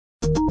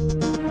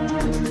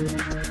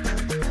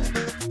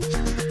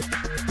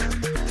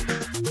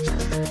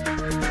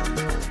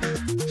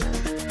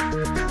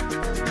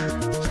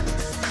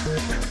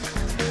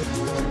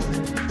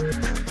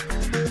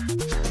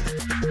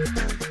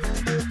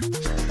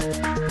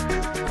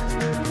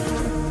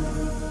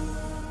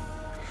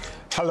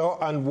Hello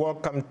and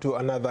welcome to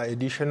another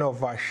edition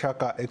of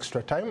Shaka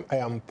Extra Time. I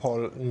am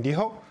Paul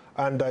Ndiho,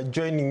 and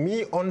joining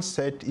me on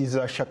set is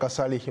Shaka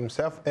Sali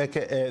himself,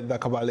 aka the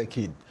Kabale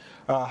Kid.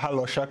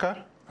 Hello,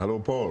 Shaka. Hello,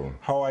 Paul.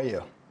 How are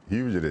you?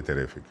 Hugely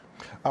terrific.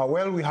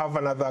 Well, we have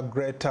another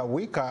great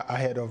week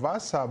ahead of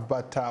us,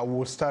 but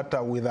we'll start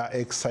with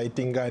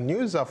exciting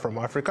news from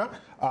Africa.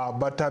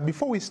 But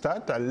before we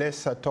start,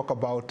 let's talk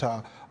about,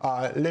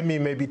 let me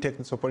maybe take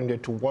this opportunity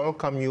to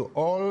welcome you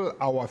all,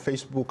 our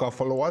Facebook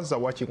followers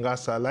watching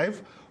us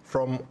live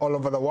from all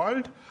over the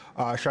world.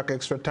 Shaka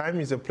Extra Time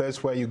is a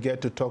place where you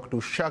get to talk to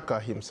Shaka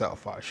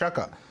himself.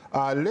 Shaka,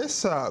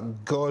 let's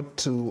go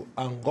to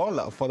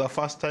Angola. For the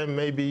first time,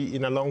 maybe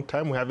in a long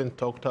time, we haven't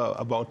talked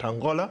about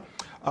Angola.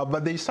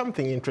 But there's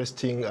something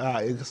interesting,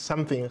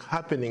 something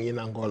happening in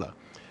Angola.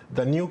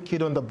 The new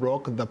kid on the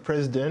block, the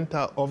president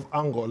of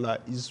Angola,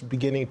 is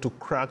beginning to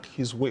crack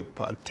his whip,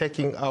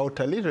 taking out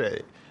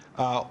literally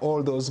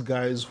all those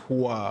guys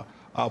who are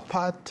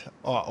part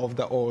of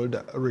the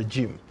old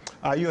regime.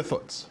 Your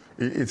thoughts?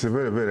 It's a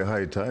very, very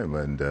high time,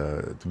 and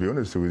to be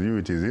honest with you,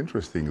 it is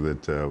interesting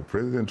that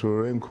President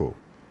Lourenco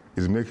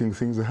is making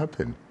things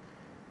happen.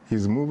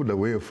 He's moved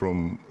away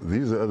from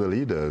these other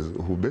leaders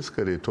who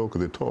basically talk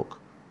the talk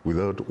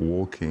without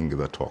walking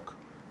the talk.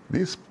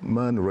 This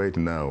man right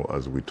now,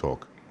 as we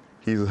talk,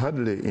 he's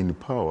hardly in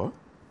power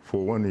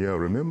for 1 year,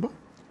 remember?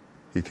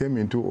 He came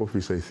into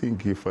office, I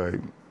think, if I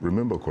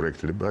remember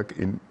correctly, back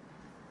in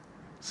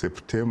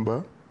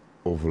September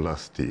of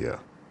last year.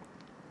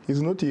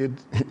 He's not yet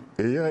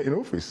a year in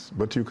office,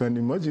 but you can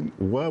imagine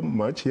how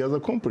much he has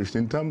accomplished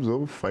in terms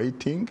of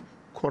fighting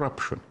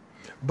corruption.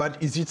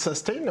 But is it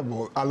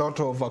sustainable? A lot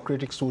of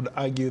critics would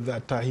argue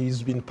that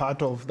he's been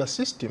part of the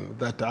system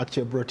that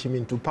actually brought him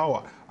into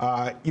power.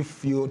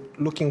 If you're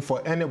looking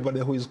for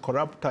anybody who is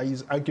corrupt,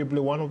 he's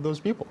arguably one of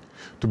those people.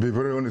 To be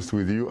very honest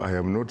with you, I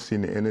have not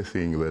seen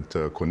anything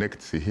that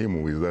connects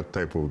him with that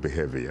type of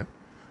behavior.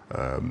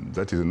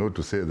 That is not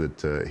to say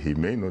that he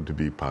may not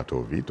be part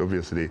of it.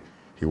 Obviously,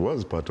 he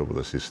was part of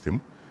the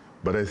system.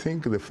 But I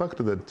think the fact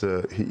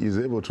that he is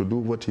able to do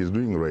what he's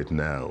doing right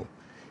now,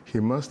 he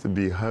must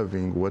be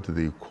having what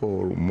they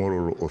call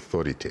moral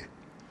authority.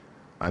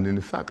 And in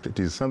fact, it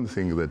is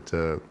something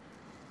that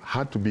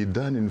had to be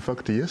done, in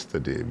fact,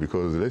 yesterday,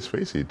 because let's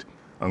face it,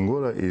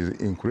 Angola is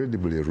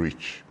incredibly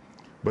rich,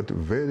 but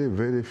very,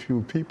 very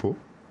few people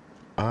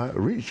are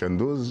rich. And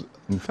those,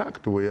 in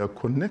fact, were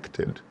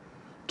connected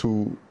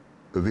to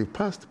the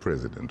past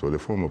president, or the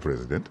former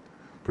president,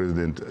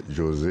 President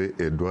José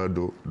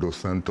Eduardo dos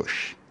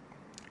Santos.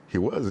 He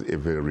was a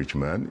very rich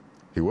man.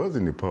 He was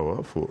in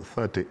power for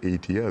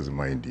 38 years,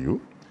 mind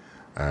you.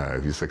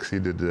 He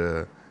succeeded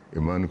a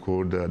man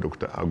called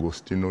Dr.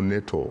 Agostinho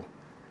Neto,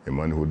 a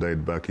man who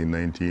died back in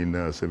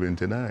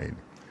 1979.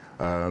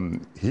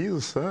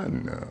 His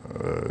son,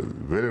 a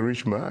very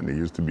rich man, he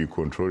used to be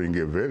controlling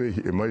a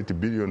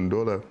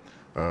multi-billion-dollar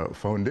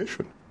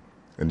foundation.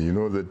 And you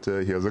know that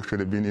he has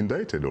actually been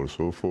indicted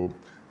also for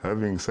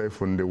having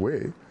siphoned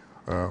away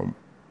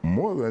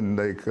more than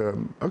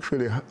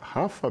actually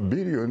 $500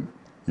 million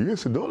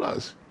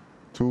US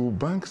to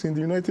banks in the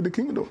United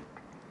Kingdom.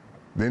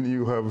 Then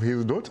you have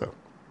his daughter,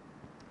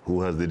 who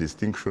has the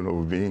distinction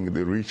of being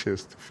the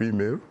richest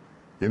female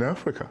in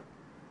Africa.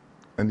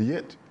 And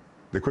yet,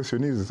 the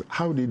question is,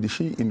 how did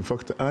she, in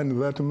fact, earn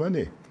that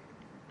money?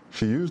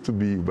 She used to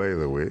be, by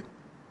the way,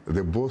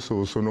 the boss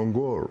of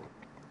Sonangol,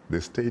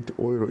 the state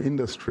oil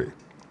industry.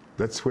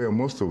 That's where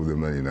most of the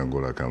money in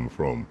Angola come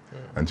from,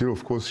 until,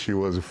 of course, she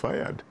was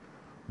fired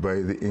by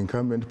the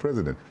incumbent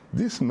president.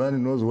 This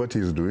man knows what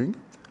he's doing.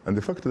 And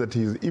the fact that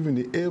he is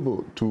even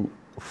able to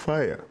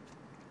fire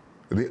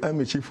the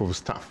army chief of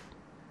staff,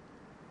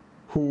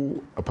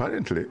 who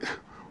apparently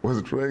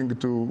was trying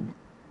to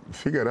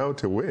figure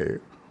out a way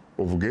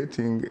of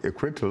getting a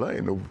credit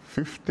line of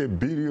 $50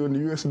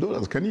 billion US.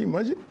 Can you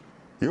imagine?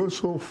 He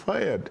also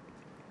fired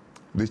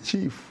the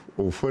chief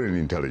of foreign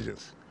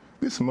intelligence.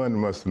 This man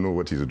must know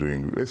what he's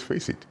doing. Let's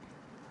face it.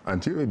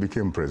 Until he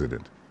became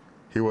president,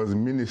 he was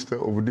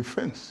Minister of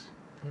Defense.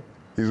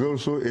 He's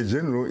also a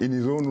general in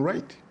his own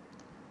right.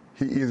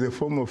 He is a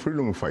former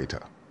freedom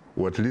fighter,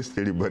 or at least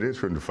a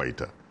liberation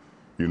fighter.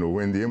 You know,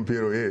 when the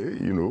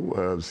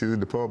MPLA, seized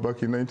the power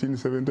back in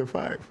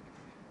 1975.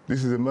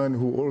 This is a man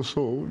who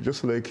also,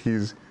 just like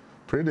his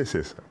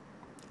predecessor,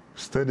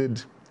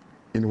 studied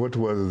in what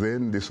was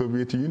then the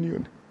Soviet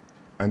Union.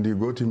 And he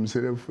got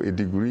himself a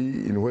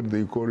degree in what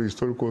they call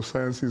historical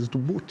sciences to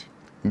boot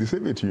in the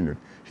Soviet Union.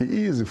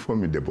 He is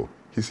formidable.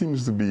 He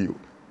seems to be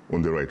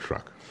on the right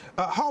track.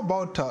 How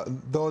about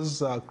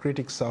those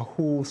critics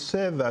who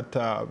say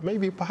that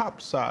maybe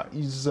perhaps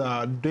he's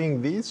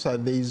doing this,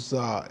 there's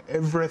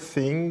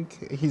everything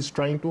he's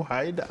trying to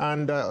hide,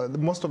 and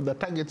most of the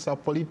targets are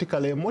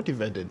politically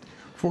motivated?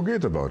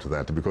 Forget about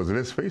that, because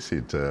let's face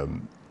it,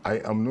 I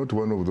am not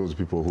one of those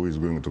people who is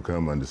going to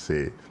come and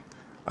say,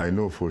 I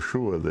know for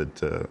sure that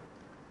the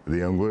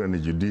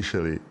Angolan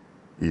judiciary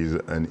is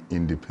an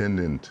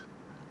independent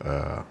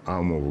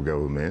arm of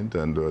government,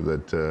 and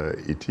that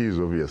it is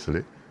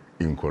obviously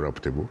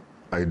incorruptible.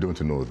 I don't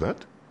know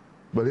that.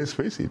 But let's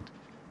face it,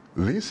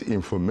 this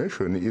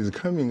information is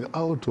coming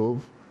out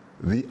of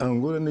the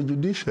Angolan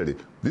judiciary.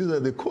 These are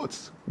the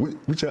courts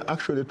which are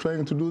actually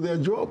trying to do their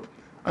job.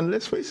 And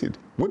let's face it,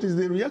 what is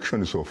the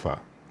reaction so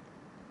far?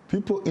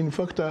 People, in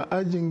fact, are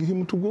urging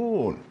him to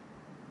go on.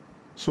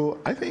 So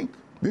I think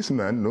this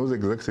man knows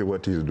exactly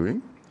what he's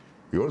doing.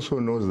 He also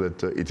knows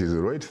that it is the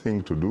right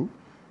thing to do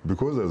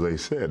because, as I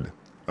said,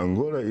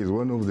 Angola is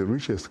one of the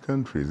richest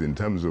countries in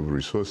terms of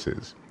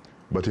resources.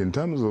 But in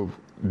terms of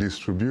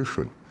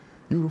distribution,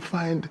 you will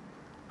find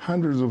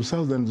hundreds of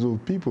thousands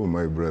of people,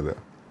 my brother,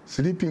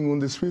 sleeping on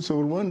the streets of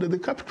Rwanda, the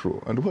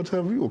capital, and what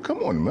have you.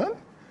 Come on, man.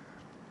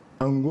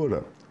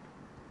 Angola,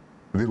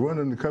 the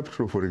Rwandan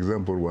capital, for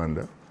example,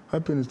 Rwanda,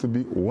 happens to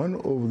be one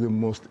of the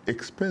most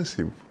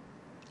expensive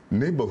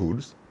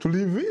neighborhoods to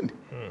live in.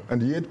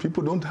 And yet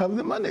people don't have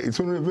the money. It's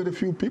only very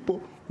few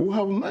people who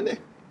have money.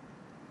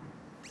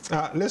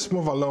 Let's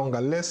move along.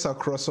 Let's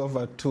cross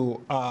over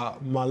to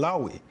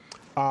Malawi.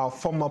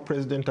 Former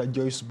President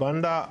Joyce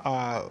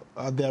Banda,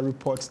 there are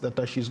reports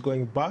that she's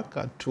going back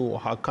to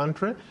her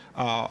country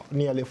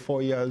nearly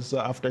 4 years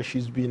after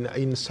she's been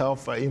in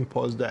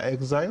self-imposed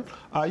exile.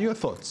 Your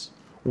thoughts?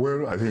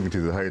 Well, I think it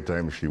is high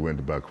time she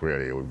went back,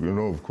 really. You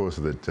know, of course,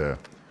 that it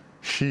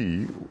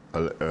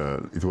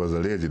was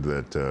alleged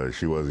that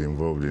she was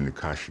involved in the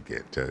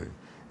Cashgate,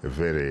 a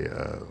very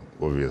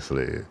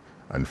obviously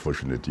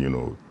unfortunate,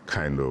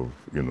 kind of,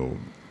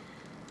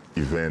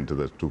 event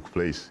that took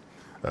place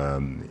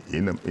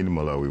in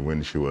Malawi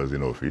when she was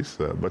in office.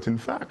 But in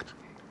fact,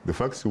 the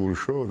facts will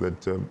show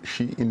that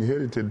she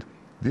inherited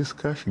this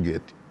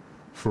Cashgate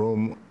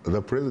from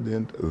the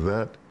president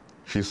that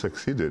she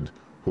succeeded,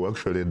 who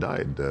actually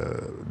died,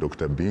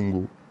 Dr.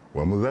 Bingu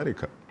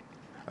Wamutharika.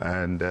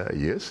 And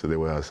yes, there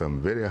were some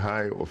very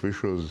high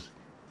officials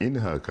in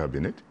her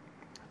cabinet.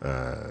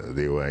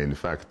 They were, in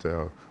fact,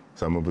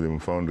 some of them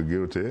found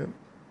guilty,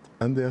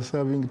 and they are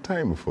serving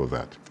time for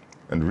that.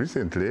 And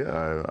recently,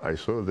 I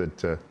saw that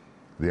the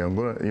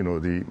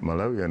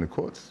Malawian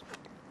courts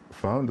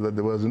found that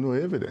there was no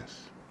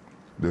evidence.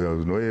 There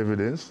was no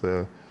evidence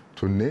to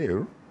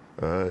nail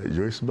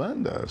Joyce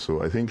Banda.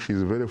 So I think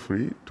she's very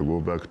free to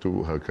go back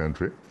to her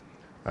country.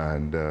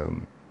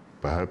 And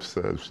perhaps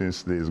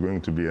since there is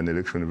going to be an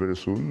election very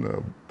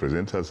soon,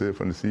 present herself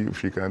and see if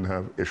she can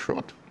have a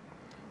shot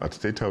at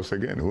State House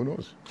again. Who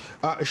knows?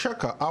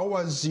 Shaka, I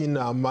was in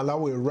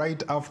Malawi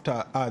right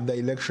after the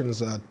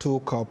elections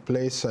took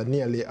place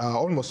nearly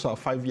almost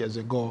 5 years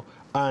ago.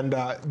 And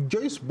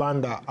Joyce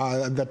Banda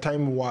at the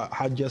time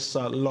had just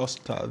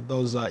lost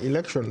those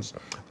elections.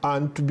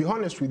 And to be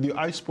honest with you,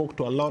 I spoke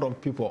to a lot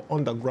of people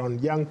on the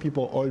ground, young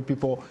people, old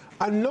people,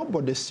 and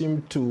nobody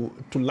seemed to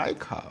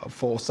like her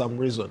for some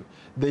reason.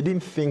 They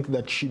didn't think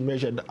that she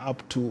measured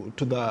up to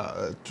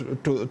the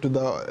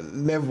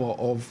level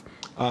of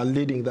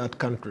leading that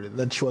country,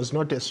 that she was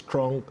not a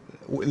strong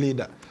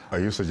leader. Are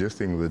you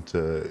suggesting that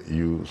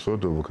you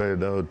sort of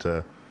carried out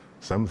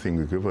something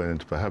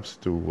equivalent perhaps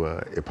to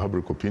a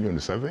public opinion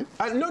survey?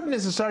 Not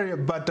necessarily,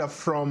 but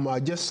from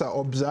just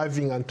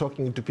observing and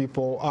talking to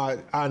people.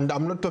 And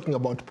I'm not talking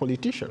about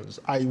politicians.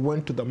 I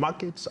went to the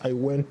markets, I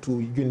went to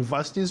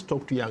universities,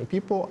 talked to young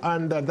people,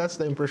 and that's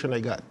the impression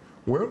I got.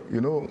 Well,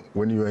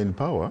 when you are in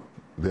power,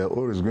 there are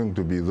always going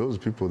to be those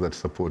people that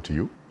support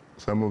you.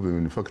 Some of them,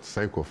 in fact,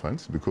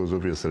 sycophants, because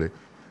obviously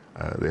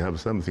they have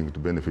something to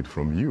benefit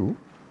from you.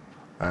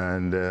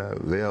 And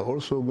there are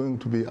also going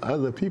to be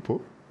other people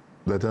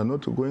that are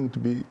not going to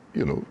be,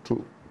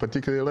 to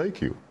particularly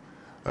like you.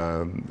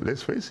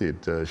 Let's face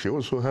it, she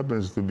also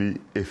happens to be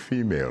a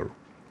female.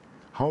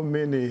 How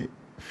many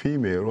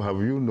female have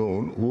you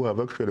known who have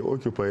actually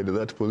occupied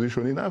that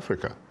position in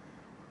Africa?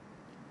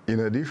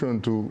 In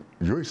addition to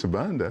Joyce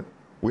Banda,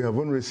 we have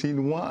only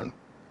seen one,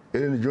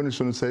 Ellen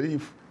Johnson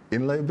Sirleaf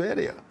in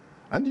Liberia.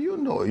 And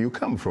you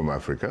come from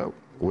Africa,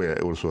 where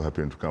I also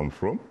happen to come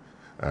from.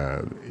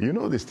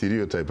 The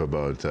stereotype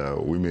about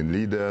women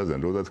leaders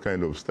and all that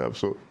kind of stuff.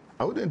 So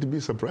I wouldn't be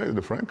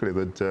surprised, frankly,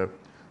 that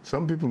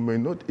some people may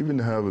not even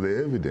have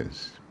the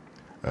evidence.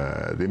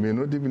 They may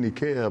not even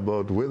care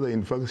about whether,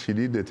 in fact, she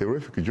did a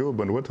terrific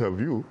job and what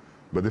have you.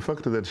 But the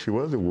fact that she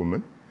was a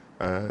woman,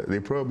 they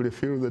probably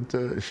feel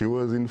that she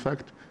was, in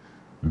fact,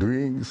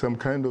 doing some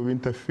kind of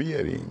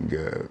interfering,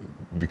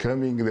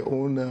 becoming the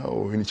owner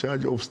or in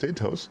charge of State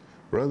House,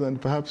 rather than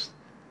perhaps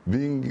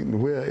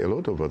being where a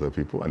lot of other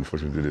people,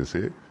 unfortunately, they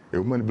say,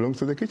 a woman belongs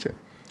to the kitchen.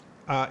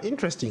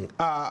 Interesting.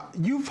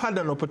 You've had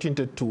an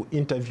opportunity to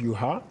interview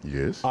her.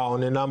 Yes.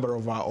 On a number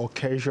of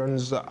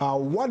occasions.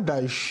 What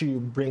does she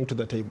bring to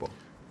the table?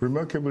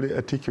 Remarkably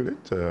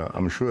articulate.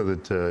 I'm sure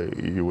that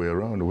you were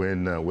around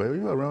when, were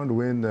you around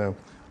when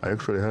I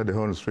actually had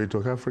her on Straight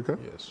Talk Africa?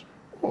 Yes.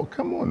 Oh,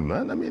 come on,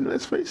 man. I mean,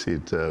 let's face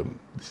it.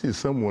 This is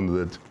someone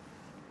that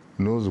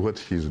knows what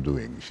she's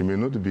doing. She may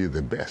not be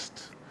the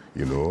best,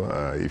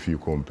 if you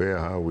compare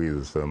her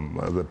with some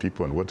other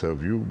people and what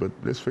have you, but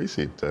let's face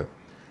it.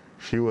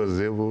 She was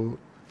able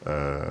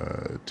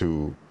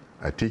to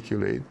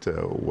articulate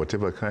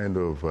whatever kind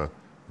of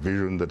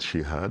vision that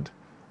she had.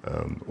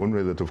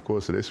 Only that, of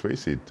course, let's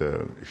face it,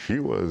 she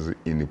was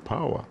in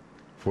power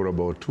for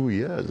about 2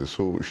 years.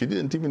 So she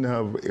didn't even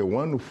have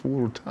one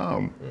full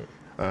term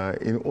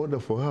in order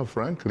for her,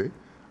 frankly,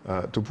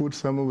 to put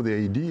some of the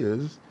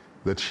ideas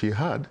that she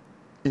had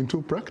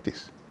into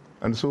practice.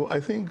 And so I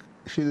think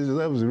she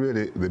deserves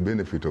really the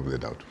benefit of the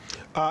doubt.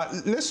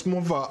 Let's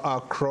move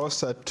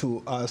across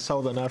to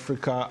Southern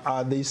Africa.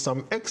 There's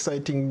some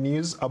exciting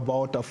news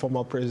about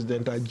former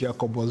President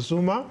Jacob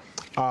Zuma.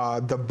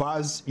 The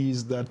buzz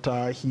is that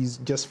he's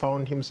just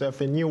found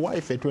himself a new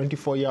wife, a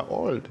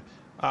 24-year-old.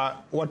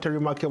 What a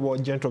remarkable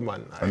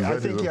gentleman. And I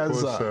that think is, he of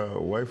has,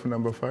 course, wife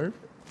number 5?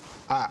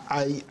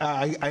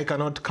 I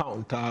cannot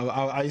count.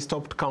 I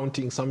stopped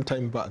counting some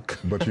time back.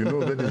 But you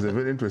know, that is a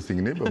very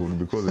interesting neighborhood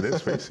because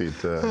let's face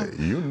it,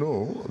 you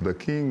know, the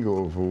king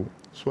of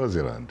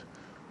Swaziland,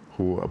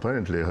 who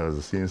apparently has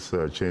since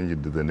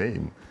changed the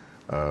name,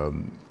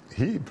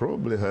 he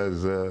probably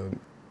has,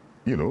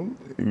 you know,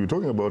 you're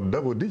talking about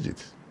double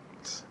digits.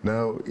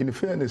 Now, in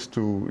fairness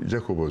to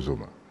Jacob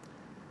Zuma,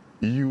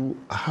 you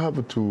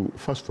have to,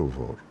 first of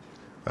all,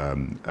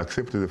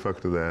 accept the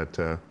fact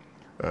that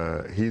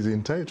he's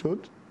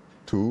entitled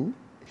to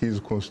his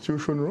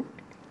constitutional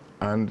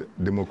and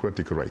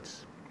democratic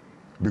rights.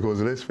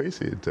 Because let's face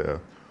it, the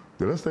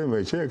last time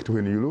I checked,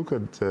 when you look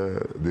at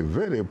the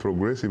very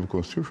progressive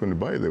constitution,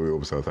 by the way,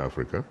 of South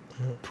Africa,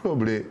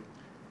 probably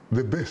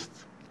the best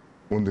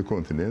on the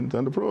continent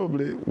and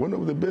probably one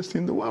of the best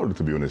in the world,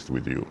 to be honest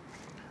with you.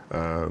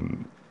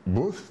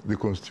 Both the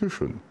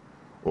constitution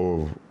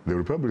of the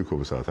Republic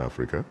of South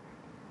Africa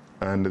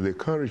and the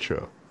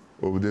culture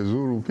of the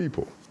Zulu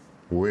people,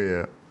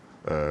 where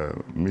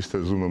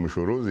Mr. Zuma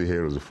Mshorozi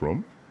hails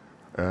from,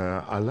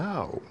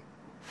 allow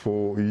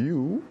for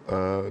you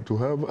to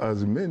have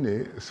as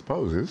many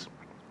spouses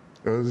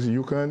as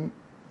you can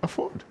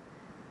afford.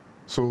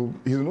 So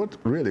he's not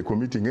really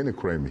committing any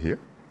crime here.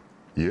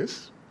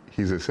 Yes,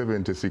 he's a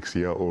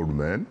 76-year-old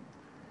man.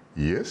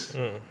 Yes,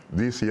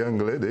 this young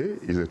lady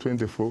is a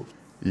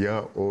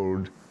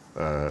 24-year-old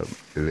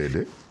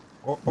lady.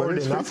 Old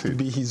enough to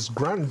be his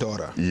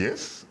granddaughter.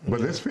 Yes,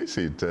 but let's face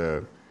it,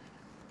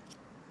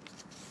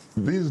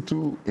 these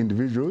two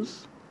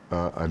individuals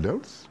are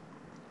adults,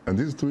 and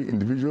these two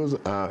individuals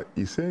are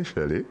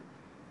essentially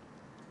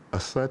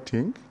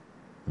asserting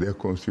their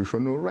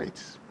constitutional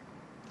rights.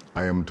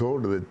 I am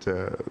told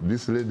that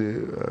this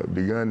lady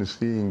began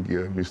seeing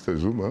Mr.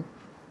 Zuma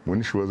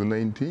when she was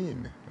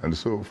 19. And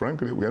so,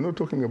 frankly, we are not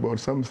talking about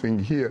something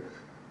here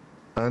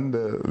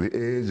under the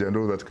age and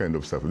all that kind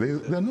of stuff. There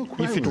are no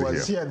crimes here. If it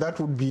was here, here, that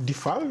would be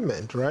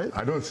defilement, right?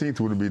 I don't think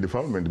it would be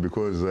defilement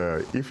because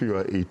if you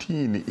are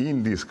 18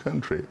 in this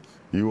country,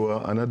 you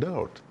are an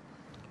adult.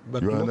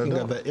 But looking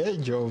at the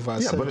age of...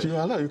 yeah, but you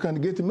are allowed. You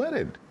can get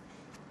married.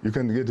 You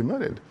can get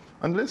married.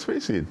 And let's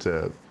face it,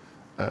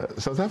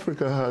 South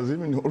Africa has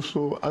even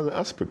also other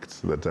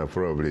aspects that are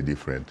probably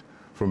different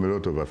from a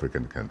lot of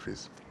African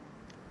countries.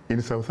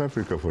 In South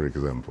Africa, for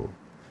example,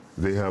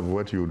 they have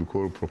what you would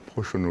call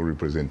proportional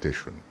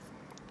representation.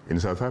 In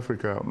South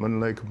Africa,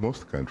 unlike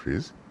most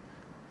countries,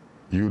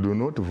 you do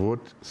not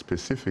vote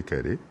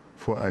specifically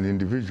for an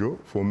individual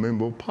for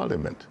member of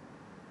parliament.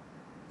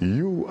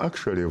 You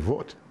actually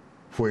vote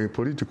for a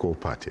political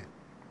party.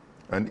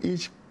 And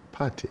each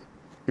party,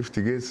 if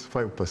it gets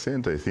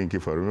 5%, I think,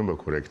 if I remember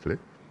correctly,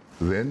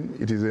 then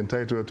it is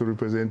entitled to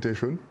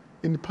representation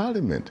in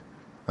parliament.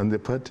 And the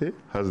party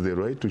has the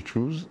right to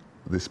choose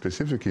the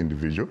specific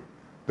individual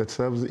that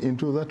serves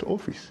into that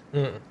office.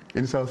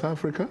 In South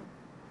Africa,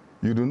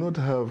 you do not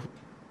have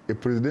a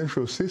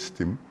presidential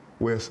system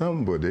where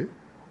somebody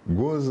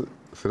goes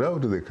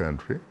throughout the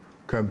country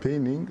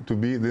campaigning to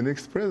be the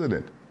next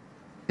president.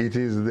 It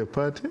is the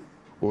party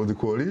or the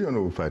coalition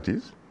of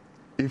parties,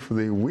 if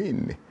they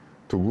win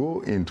to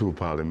go into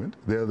parliament,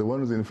 they are the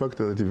ones, in fact,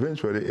 that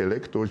eventually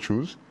elect or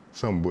choose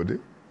somebody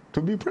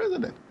to be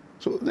president.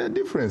 So there are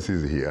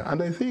differences here.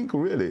 And I think,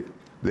 really,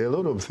 there are a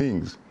lot of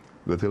things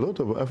that a lot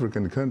of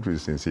African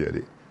countries,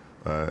 sincerely,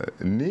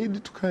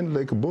 need to kind of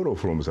like borrow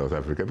from South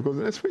Africa, because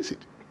let's face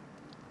it,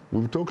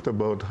 we've talked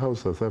about how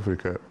South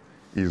Africa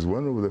is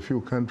one of the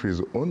few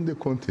countries on the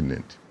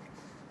continent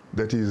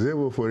that is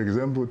able, for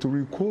example, to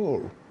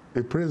recall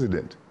a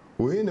president,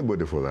 or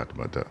anybody for that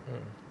matter.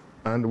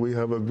 And we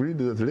have agreed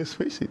that, let's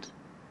face it,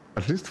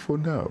 at least for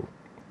now,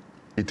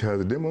 it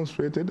has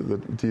demonstrated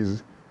that it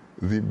is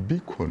the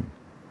beacon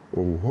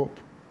of hope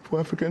for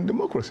African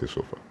democracy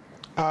so far.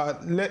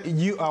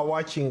 You are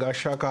watching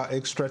Shaka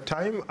Extra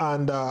Time,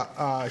 and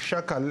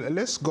Shaka,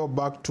 let's go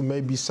back to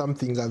maybe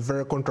something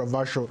very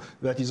controversial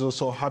that is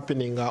also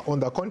happening on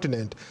the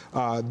continent,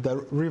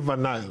 the River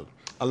Nile.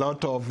 A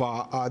lot of,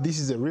 this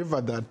is a river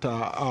that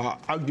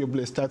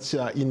arguably starts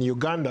in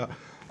Uganda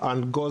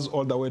and goes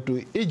all the way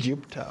to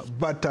Egypt,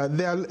 but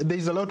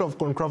there's a lot of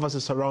controversy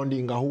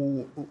surrounding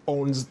who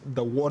owns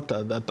the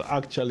water that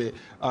actually,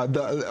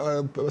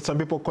 some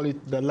people call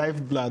it the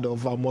lifeblood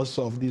of most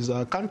of these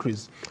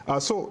countries.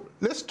 So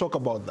let's talk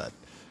about that.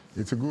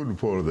 It's a good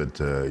poll that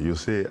you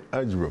say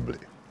arguably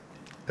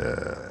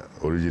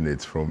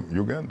originates from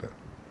Uganda.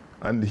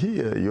 And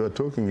here you are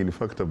talking, in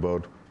fact,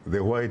 about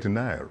the White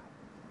Nile.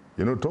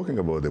 talking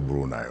about the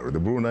Blue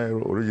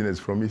Nile originates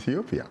from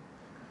Ethiopia.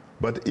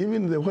 But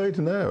even the White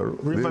Nile...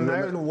 River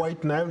Nile,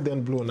 White Nile,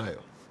 then Blue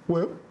Nile.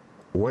 Well,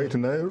 White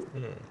Nile,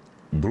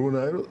 Blue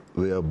Nile,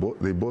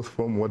 they both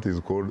form what is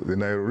called the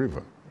Nile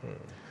River.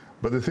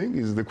 But the thing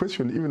is, the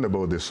question even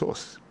about the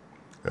source.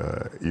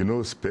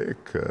 Speck,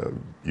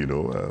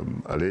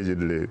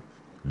 allegedly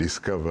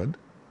discovered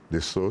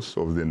the source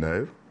of the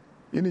Nile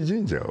in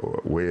Jinja,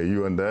 where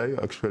you and I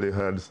actually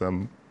had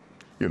some,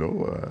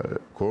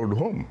 called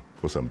home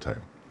for some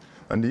time.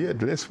 And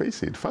yet, let's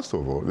face it, first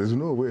of all, there's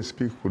no way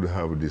Speck could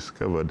have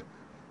discovered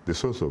the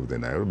source of the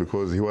Nile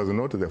because he was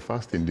not the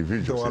first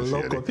individual. There were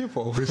local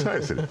people.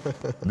 Precisely.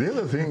 The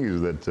other thing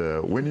is that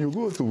when you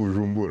go to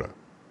Bujumbura,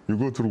 you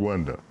go to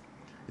Rwanda,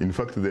 in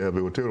fact, they have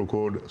a hotel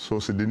called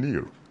Source de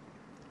Nile,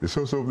 the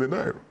source of the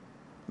Nile.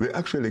 They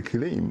actually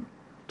claim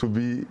to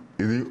be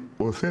the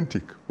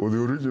authentic or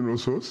the original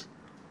source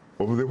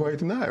of the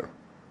White Nile.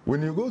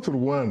 When you go to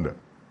Rwanda,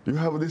 you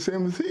have the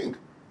same thing.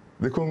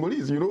 The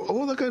Congolese,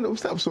 all that kind of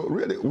stuff. So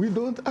really, we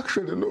don't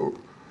actually know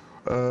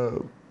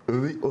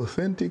the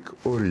authentic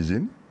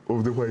origin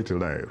of the White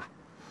Nile.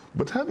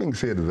 But having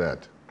said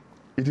that,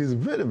 it is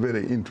very,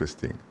 very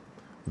interesting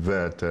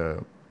that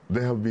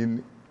there have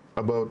been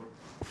about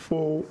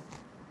 4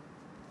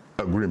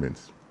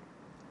 agreements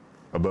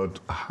about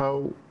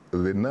how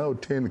the now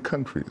 10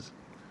 countries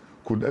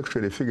could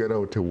actually figure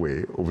out a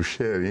way of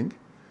sharing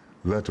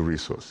that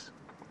resource.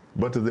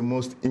 But the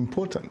most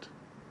important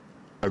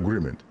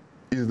agreement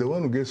is the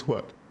one, guess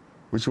what,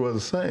 which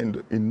was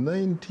signed in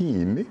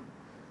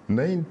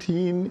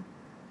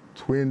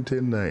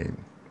 1929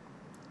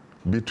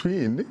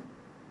 between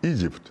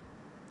Egypt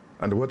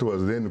and what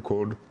was then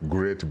called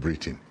Great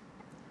Britain.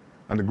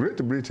 And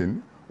Great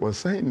Britain was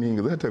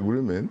signing that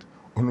agreement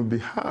on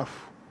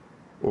behalf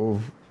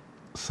of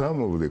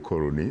some of the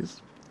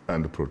colonies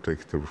and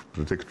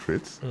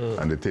protectorates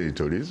and the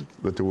territories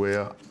that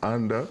were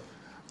under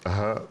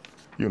her,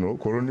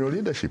 colonial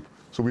leadership.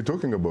 So we're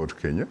talking about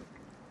Kenya.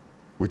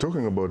 We're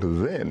talking about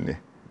then,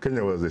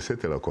 Kenya was a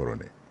settler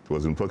colony. It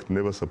was in fact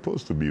never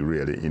supposed to be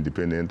really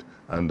independent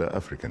under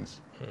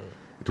Africans.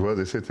 It was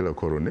a settler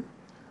colony.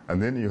 And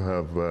then you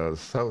have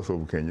south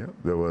of Kenya,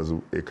 there was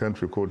a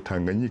country called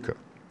Tanganyika.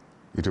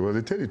 It was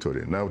a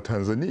territory. Now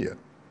Tanzania,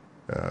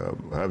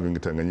 having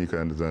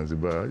Tanganyika and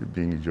Zanzibar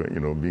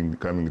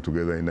coming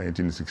together in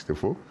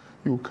 1964,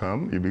 you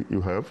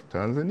have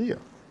Tanzania.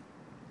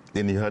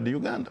 Then you had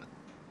Uganda.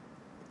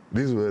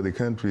 These were the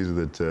countries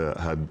that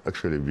had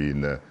actually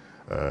been,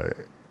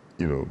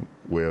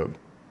 were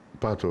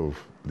part of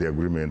the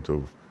agreement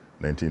of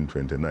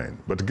 1929.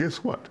 But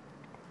guess what?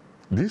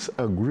 This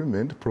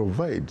agreement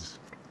provides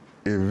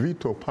a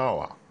veto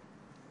power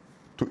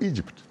to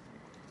Egypt,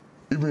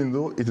 even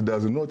though it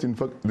does not, in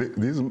fact,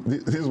 these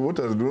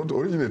waters do not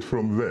originate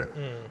from there,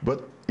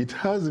 but it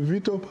has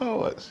veto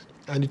powers.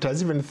 And it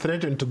has even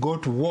threatened to go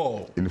to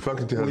war. In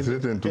fact, it has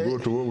threatened to go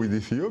to war with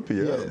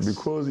Ethiopia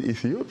because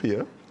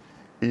Ethiopia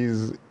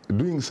is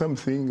doing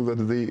something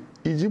that the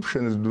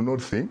Egyptians do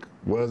not think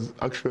was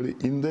actually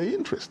in their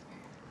interest,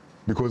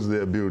 because they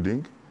are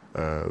building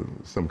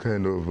some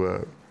kind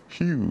of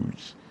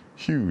huge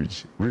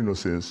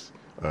Renaissance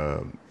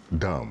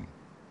dam,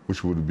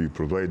 which would be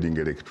providing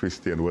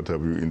electricity and what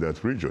have you in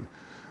that region.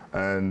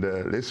 And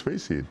let's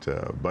face it,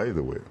 by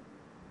the way,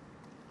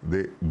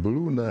 the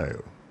Blue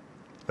Nile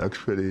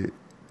actually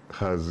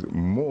has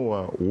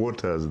more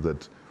waters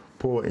that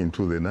pour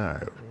into the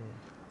Nile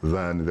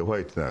than the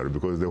White Nile,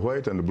 because the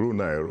White and the Blue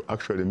Nile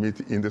actually meet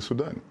in the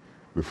Sudan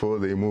before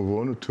they move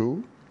on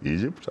to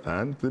Egypt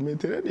and the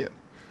Mediterranean.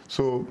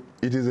 So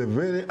it is a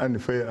very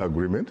unfair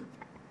agreement,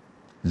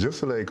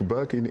 just like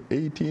back in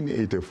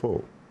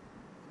 1884,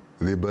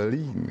 the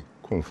Berlin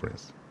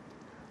Conference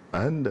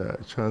under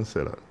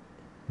Chancellor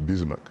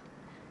Bismarck,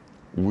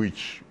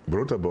 which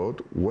brought about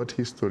what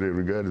history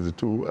regards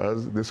to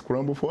as the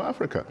scramble for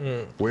Africa,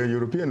 where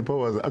European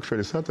powers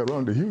actually sat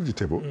around a huge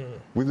table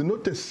with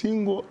not a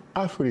single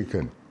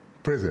African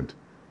present.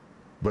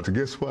 But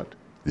guess what?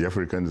 The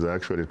Africans are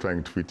actually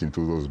trying to fit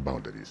into those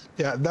boundaries.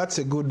 Yeah, that's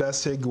a good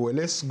segue.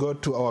 Let's go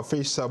to our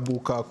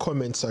Facebook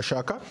comments,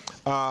 Shaka.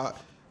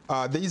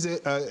 There is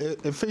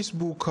a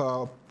Facebook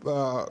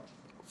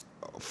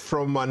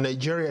from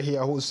Nigeria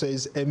here who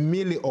says,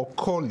 Emily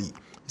Okoli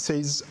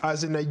says,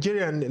 as a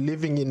Nigerian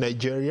living in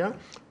Nigeria,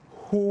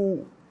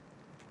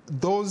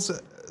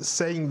 those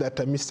saying that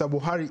Mr.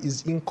 Buhari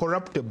is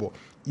incorruptible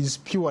is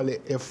purely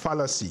a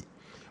fallacy.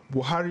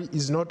 Buhari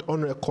is not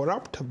only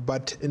corrupt,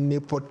 but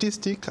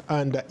nepotistic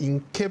and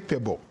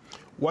incapable.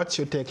 What's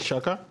your take,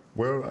 Shaka?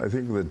 Well, I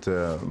think that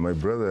my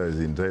brother is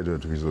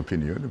entitled to his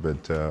opinion,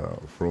 but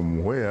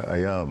from where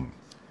I am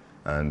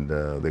and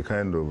the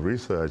kind of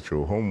research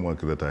or homework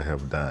that I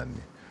have done,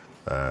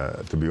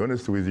 to be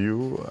honest with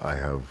you, I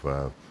have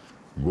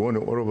gone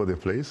all over the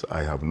place.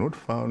 I have not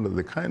found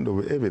the kind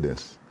of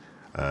evidence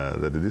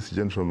that this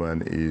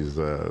gentleman is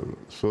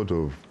sort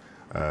of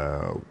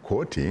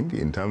quoting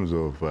in terms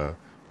of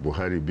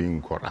Buhari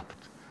being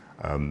corrupt.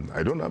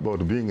 I don't know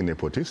about being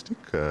nepotistic.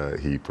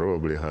 He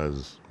probably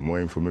has more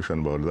information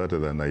about that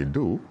than I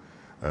do.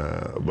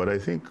 But I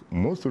think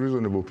most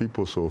reasonable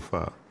people so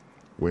far,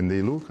 when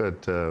they look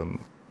at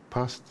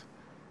past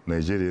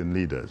Nigerian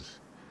leaders,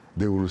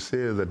 they will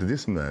say that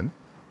this man,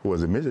 who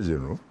was a major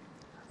general,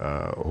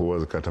 who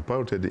was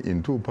catapulted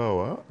into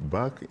power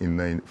back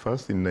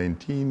first in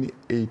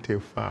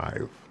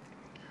 1985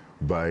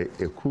 by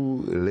a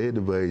coup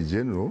led by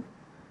General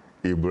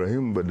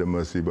Ibrahim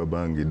Badamasi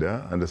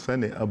Babangida and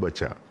Sani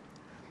Abacha.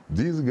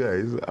 These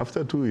guys,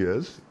 after 2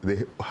 years,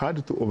 they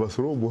had to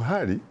overthrow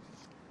Buhari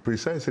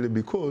precisely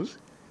because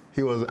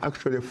he was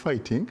actually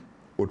fighting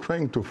or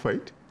trying to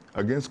fight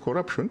against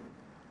corruption.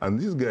 And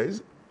these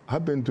guys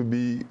happened to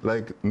be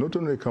like not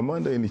only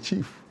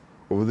commander-in-chief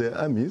of their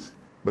armies,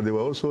 but they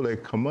were also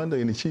like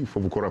commander-in-chief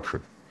of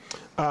corruption.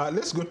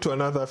 Let's go to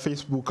another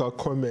Facebook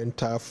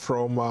comment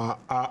from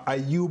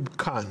Ayub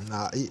Khan.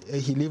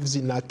 He lives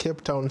in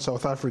Cape Town,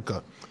 South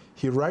Africa.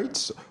 He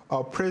writes,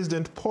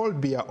 President Paul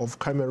Biya of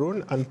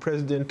Cameroon and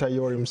President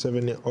Yoweri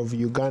Museveni of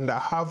Uganda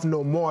have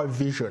no more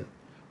vision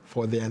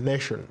for their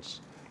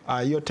nations.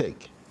 Your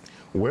take?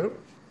 Well,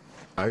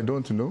 I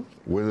don't know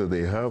whether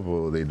they have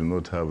or they do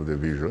not have the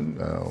vision.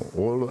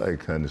 All I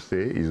can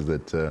say is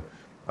that,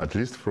 at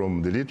least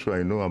from the little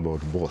I know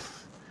about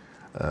both,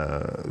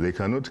 they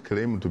cannot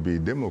claim to be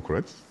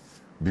Democrats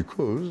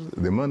because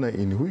the manner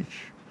in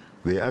which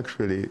they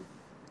actually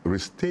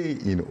stay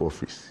in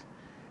office,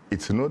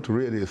 it's not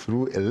really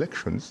through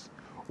elections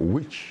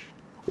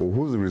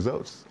whose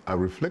results are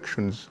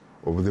reflections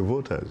of the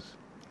voters,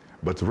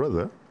 but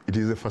rather it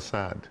is a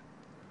facade.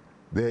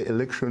 Their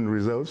election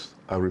results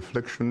are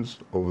reflections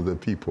of the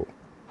people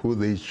who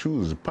they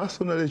choose,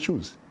 personally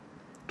choose,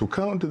 to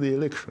count the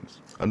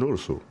elections and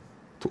also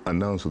to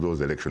announce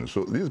those elections.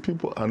 So these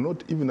people are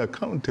not even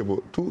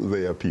accountable to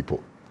their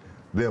people.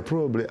 They are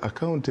probably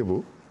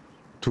accountable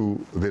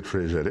to the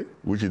treasury,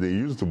 which they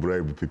use to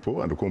bribe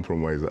people and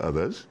compromise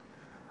others.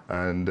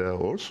 And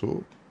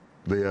also,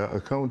 they are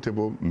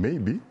accountable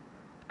maybe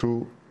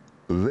to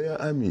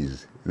their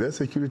armies, their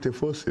security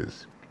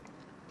forces,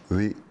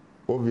 the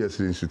obvious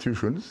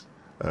institutions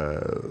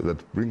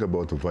that bring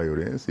about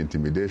violence,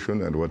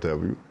 intimidation, and what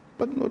have you,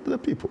 but not the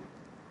people.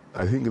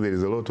 I think there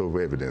is a lot of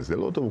evidence, a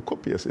lot of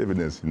copious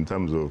evidence in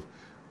terms of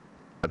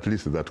at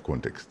least that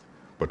context.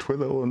 But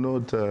whether or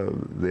not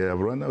they have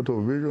run out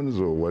of visions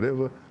or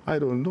whatever, I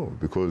don't know,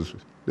 because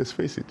let's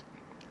face it,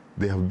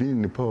 they have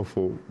been in power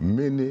for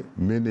many,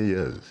 many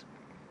years,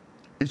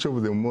 each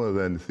of them more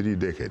than 3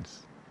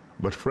 decades.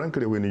 But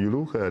frankly, when you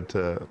look at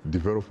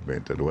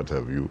development and what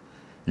have you,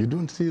 you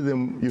don't see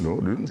them,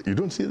 you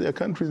don't see their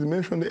countries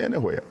mentioned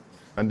anywhere.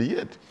 And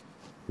yet,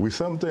 we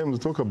sometimes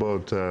talk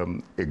about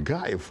a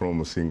guy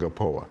from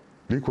Singapore,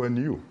 Lee Kuan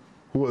Yew,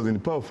 who was in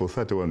power for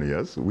 31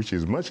 years, which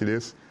is much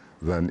less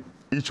than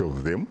each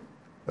of them,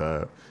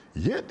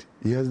 yet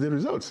he has the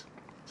results.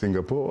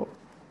 Singapore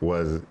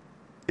was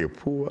a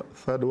poor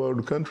third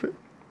world country.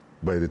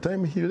 By the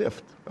time he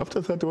left,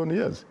 after 31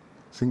 years,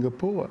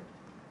 Singapore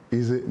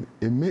is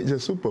a major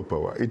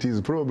superpower. It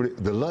is probably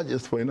the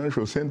largest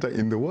financial center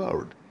in the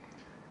world.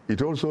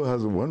 It also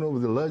has one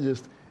of the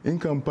largest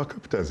income per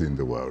capita in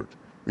the world.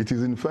 It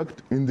is, in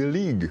fact, in the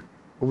league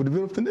of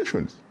developed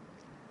nations.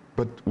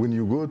 But when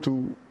you go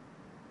to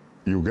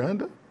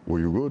Uganda or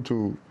you go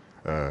to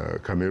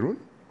Cameroon,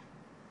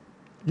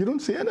 you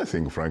don't see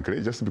anything,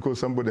 frankly, just because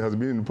somebody has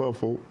been in power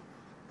for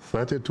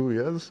 32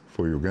 years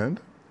for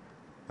Uganda,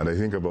 and I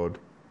think about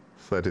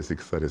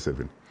 36,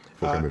 37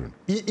 for Cameroon.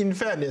 In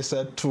fairness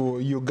to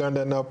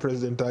Uganda now,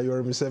 President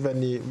Yoweri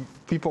Museveni,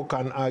 people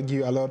can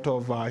argue a lot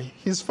of,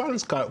 his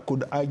fans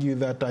could argue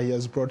that he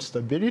has brought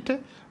stability.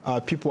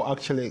 People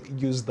actually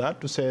use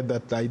that to say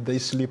that they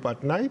sleep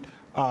at night.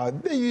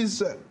 There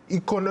is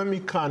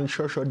economic and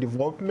social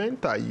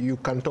development. You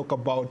can talk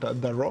about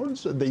the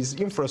roads. There is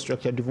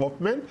infrastructure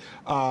development.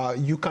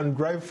 You can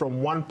drive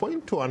from one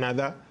point to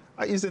another.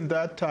 Isn't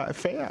that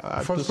fair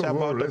to say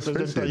about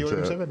President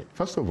Yoweri Museveni?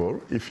 First of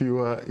all, if you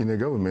are in a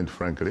government,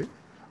 frankly,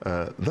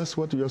 that's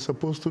what you are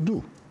supposed to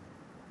do.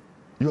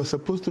 You are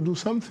supposed to do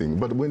something.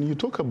 But when you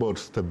talk about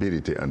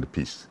stability and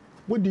peace,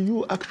 what do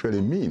you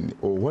actually mean?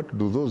 Or what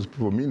do those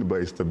people mean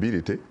by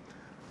stability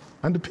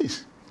and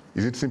peace?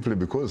 Is it simply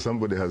because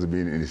somebody has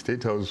been in the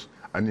State House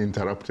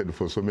uninterrupted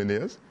for so many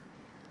years?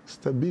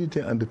 Stability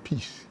and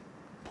peace,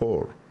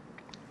 Paul,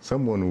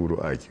 someone would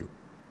argue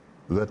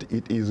that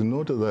it is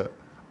not the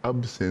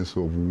absence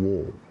of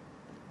war.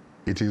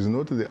 It is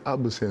not the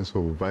absence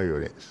of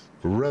violence.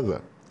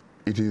 Rather,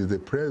 it is the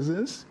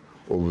presence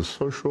of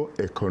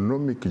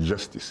socio-economic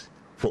justice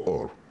for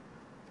all.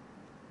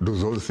 Do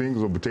those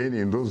things obtain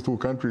in those two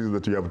countries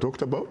that you have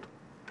talked about?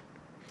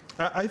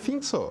 I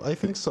think so. I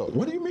think so.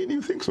 What do you mean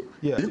you think so?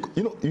 Yeah.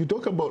 You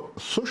talk about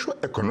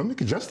socio-economic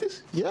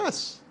justice?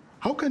 Yes.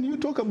 How can you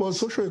talk about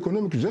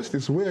socio-economic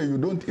justice where you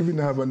don't even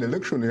have an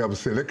election, you have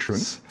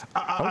selections?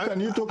 How can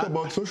you talk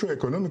about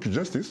socio-economic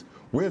justice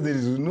where there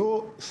is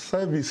no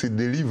service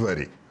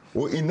delivery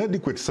or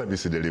inadequate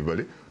service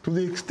delivery to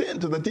the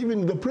extent that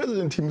even the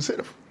president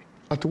himself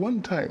at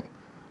one time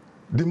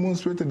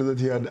demonstrated that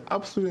he had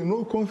absolutely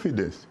no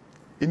confidence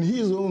in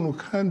his own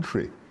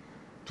country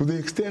to the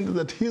extent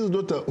that his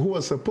daughter, who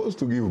was supposed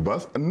to give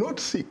birth and not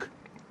sick,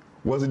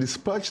 was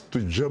dispatched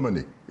to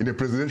Germany in a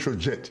presidential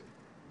jet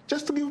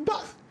just to give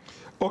birth.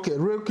 Okay,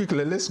 real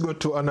quickly, let's go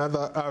to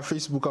another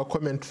Facebook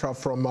comment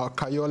from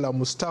Kayola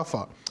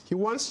Mustafa. He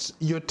wants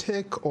your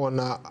take on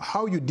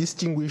how you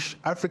distinguish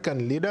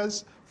African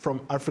leaders from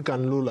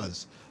African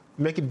rulers.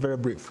 Make it very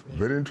brief.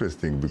 Very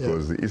interesting,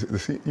 because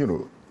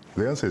the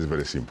answer is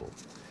very simple.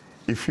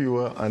 If you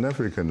are an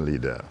African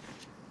leader,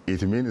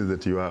 it means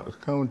that you are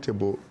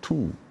accountable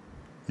to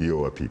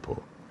your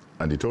people.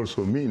 And it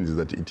also means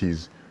that it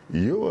is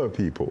your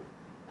people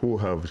who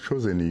have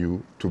chosen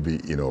you to be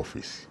in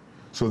office.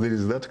 So there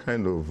is that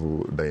kind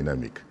of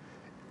dynamic.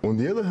 On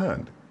the other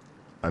hand,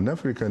 an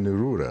African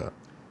ruler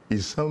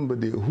is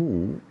somebody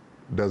who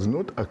does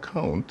not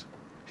account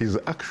his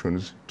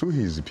actions to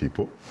his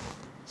people,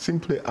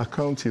 simply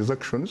accounts his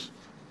actions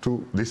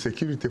to the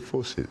security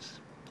forces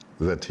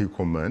that he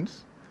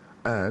commands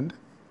and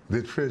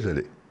the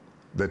treasury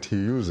that he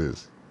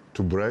uses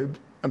to bribe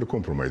and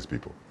compromise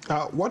people.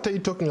 What are you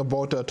talking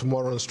about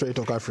tomorrow on Straight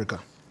Talk Africa?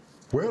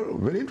 Well,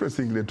 very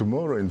interestingly,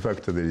 tomorrow, in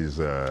fact, there is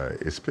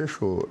a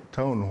special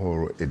town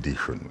hall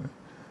edition,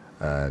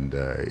 and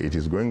it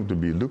is going to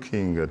be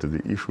looking at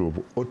the issue of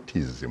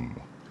autism,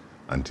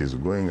 and it is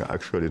going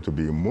actually to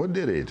be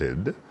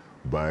moderated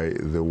by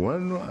the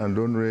one and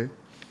only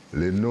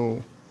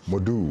Leno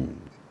Modu,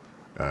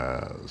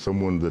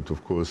 someone that,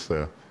 of course,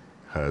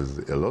 has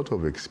a lot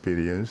of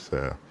experience,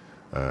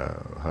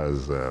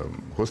 has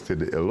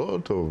hosted a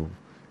lot of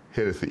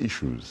health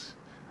issues,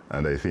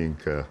 and I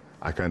think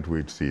I can't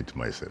wait to see it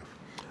myself.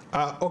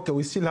 Okay,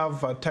 we still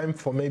have time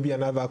for maybe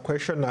another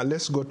question.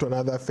 Let's go to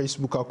another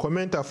Facebook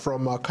comment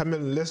from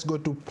Cameroon. Let's go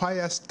to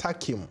Pius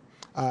Takim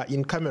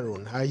in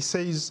Cameroon. He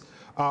says,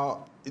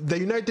 the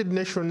United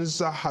Nations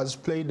has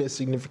played a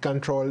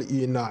significant role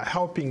in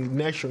helping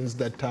nations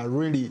that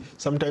really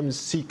sometimes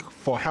seek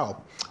for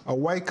help.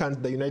 Why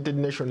can't the United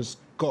Nations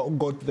go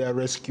to their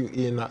rescue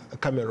in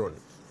Cameroon?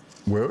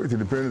 Well, it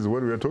depends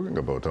what we are talking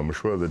about. I'm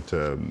sure that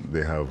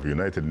they have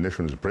United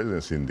Nations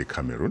presence in the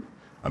Cameroon.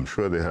 I'm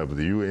sure they have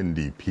the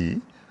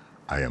UNDP.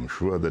 I am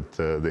sure that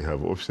they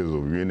have offices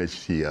of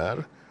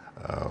UNHCR.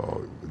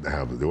 They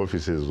have the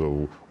offices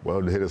of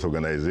World Health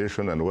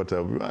Organization and what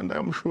have you. And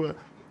I'm sure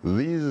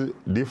these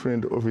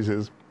different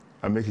offices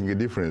are making a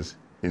difference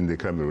in the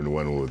Cameroon,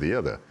 one or the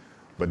other.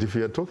 But if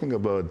you are talking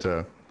about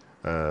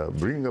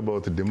bringing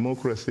about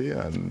democracy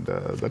and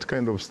that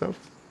kind of stuff,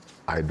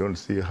 I don't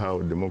see how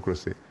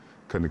democracy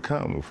can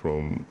come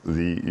from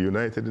the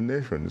United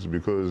Nations,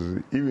 because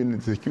even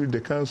the Security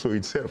Council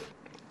itself,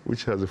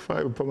 which has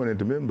 5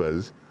 permanent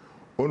members,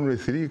 only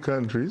 3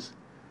 countries,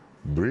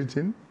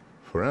 Britain,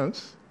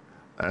 France,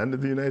 and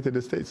the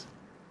United States,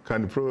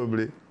 can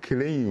probably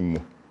claim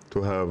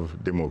to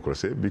have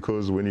democracy,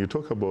 because when you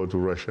talk about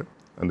Russia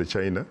and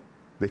China,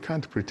 they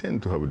can't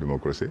pretend to have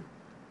democracy.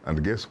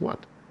 And guess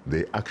what?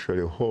 They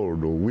actually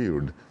hold or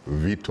wield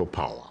veto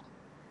power.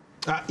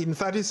 In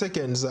 30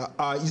 seconds,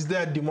 is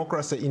there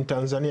democracy in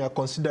Tanzania,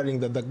 considering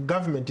that the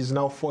government is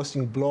now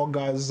forcing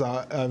bloggers,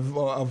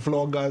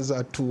 vloggers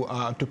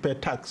to pay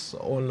tax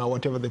on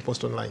whatever they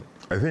post online?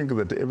 I think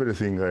that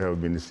everything I have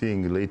been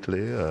seeing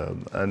lately,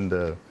 and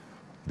the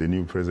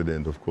new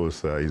president, of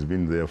course, he's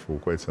been there for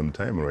quite some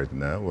time right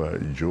now,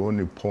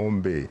 John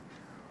Pombe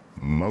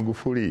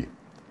Magufuli,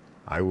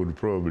 I would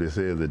probably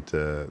say that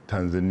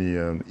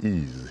Tanzania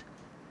is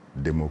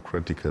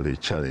democratically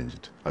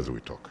challenged as we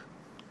talk.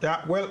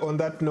 Yeah, well, on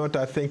that note,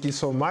 thank you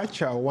so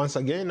much. Once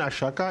again,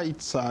 Shaka,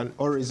 it's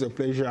always a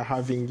pleasure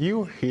having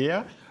you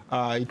here.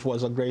 It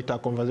was a great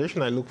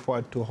conversation. I look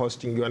forward to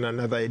hosting you on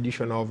another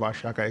edition of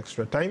Shaka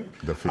Extra Time.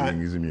 The feeling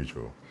is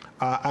mutual.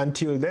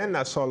 Until then,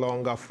 so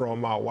long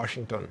from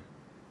Washington.